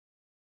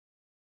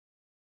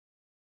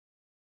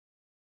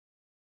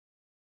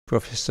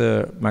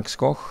Professor Max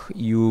Koch.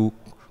 You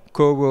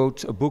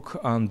co-wrote a book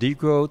on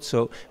degrowth,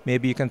 so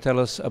maybe you can tell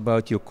us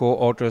about your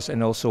co-authors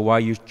and also why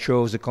you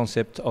chose the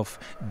concept of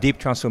deep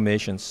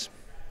transformations.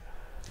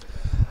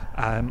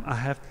 I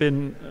have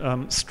been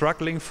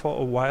struggling for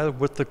a while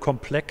with the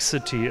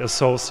complexity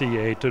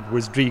associated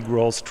with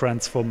degrowth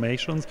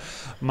transformations.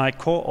 My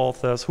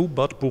co-authors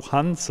Hubert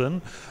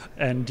Buch-Hansen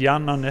and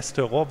Lana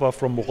Nesterova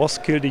from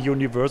Roskilde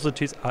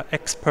universities are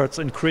experts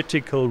in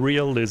critical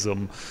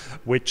realism,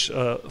 which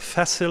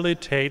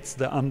facilitates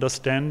the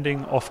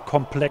understanding of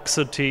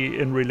complexity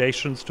in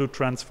relations to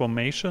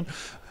transformation.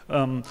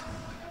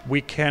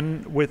 We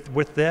can,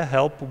 with their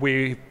help,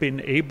 we've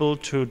been able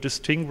to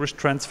distinguish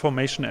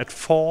transformation at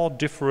 4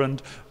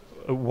 different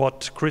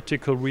what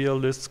critical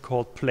realists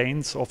call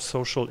planes of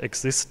social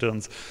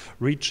existence,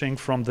 reaching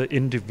from the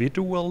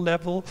individual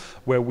level,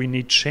 where we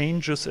need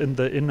changes in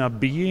the inner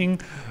being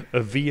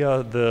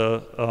via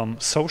the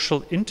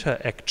social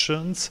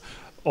interactions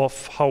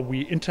of how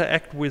we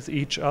interact with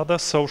each other,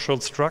 social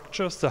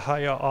structures, the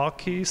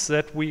hierarchies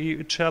that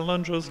we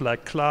challenge,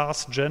 like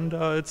class,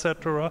 gender,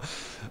 etc.,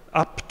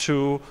 up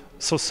to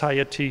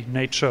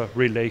society-nature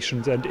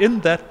relations. And in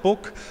that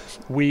book,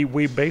 we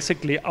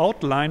basically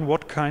outline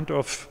what kind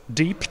of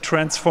deep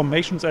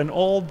transformations and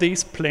all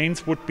these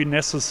planes would be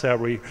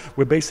necessary.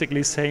 We're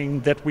basically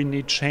saying that we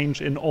need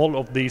change in all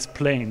of these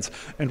planes.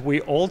 And we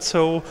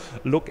also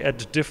look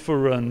at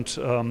different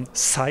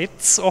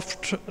sites of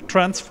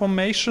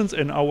transformations,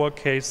 in our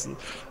case,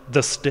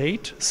 the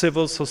state,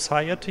 civil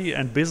society,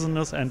 and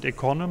business and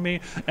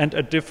economy, and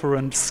at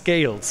different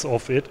scales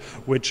of it,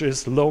 which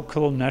is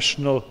local,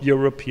 national,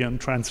 European,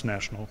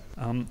 transnational.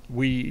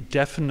 We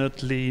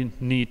definitely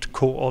need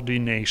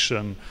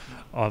coordination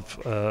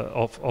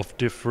of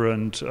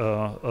different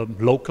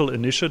local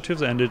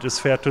initiatives, and it is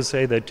fair to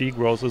say that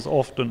degrowth is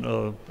often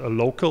a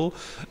local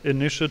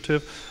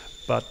initiative.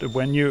 But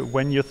when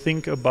you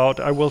think about,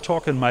 I will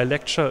talk in my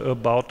lecture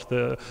about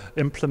the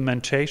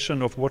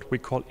implementation of what we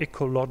call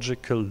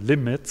ecological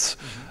limits,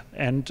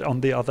 and on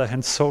the other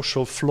hand,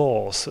 social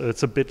flaws.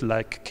 It's a bit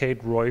like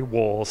Kate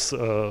Raworth's,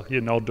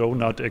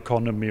 donut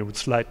economy with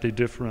slightly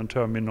different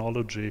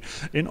terminology.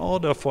 In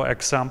order, for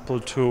example,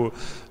 to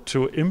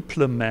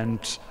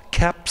implement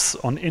caps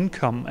on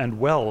income and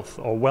wealth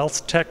or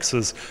wealth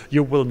taxes,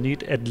 you will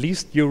need at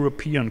least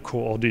European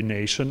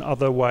coordination.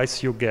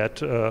 Otherwise, you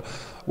get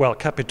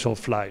capital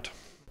flight.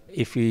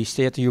 If we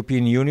stay at the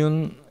European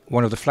Union,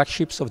 one of the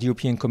flagships of the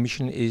European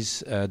Commission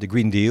is the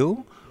Green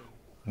Deal,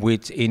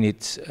 with in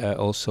it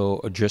also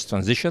a just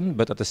transition,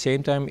 but at the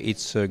same time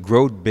it's a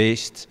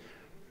growth-based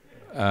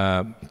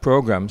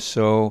program.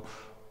 So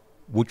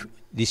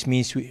this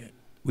means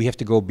we have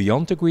to go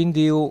beyond the Green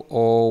Deal,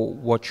 or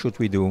what should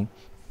we do?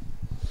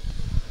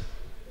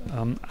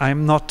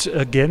 I'm not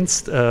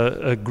against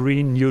a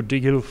Green New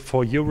Deal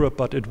for Europe,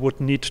 but it would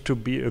need to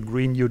be a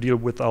Green New Deal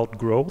without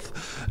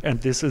growth.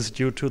 And this is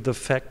due to the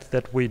fact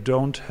that we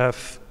don't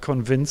have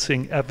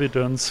convincing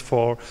evidence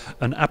for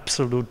an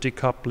absolute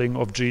decoupling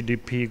of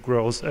GDP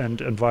growth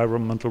and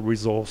environmental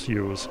resource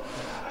use.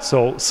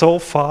 So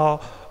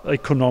far,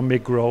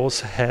 economic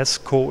growth has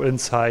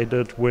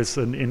coincided with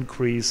an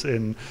increase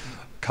in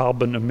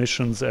carbon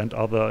emissions and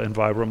other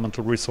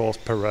environmental resource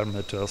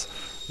parameters.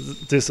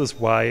 This is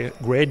why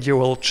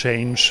gradual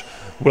change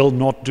will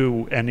not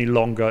do any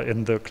longer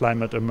in the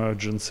climate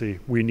emergency.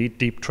 We need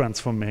deep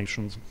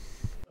transformations.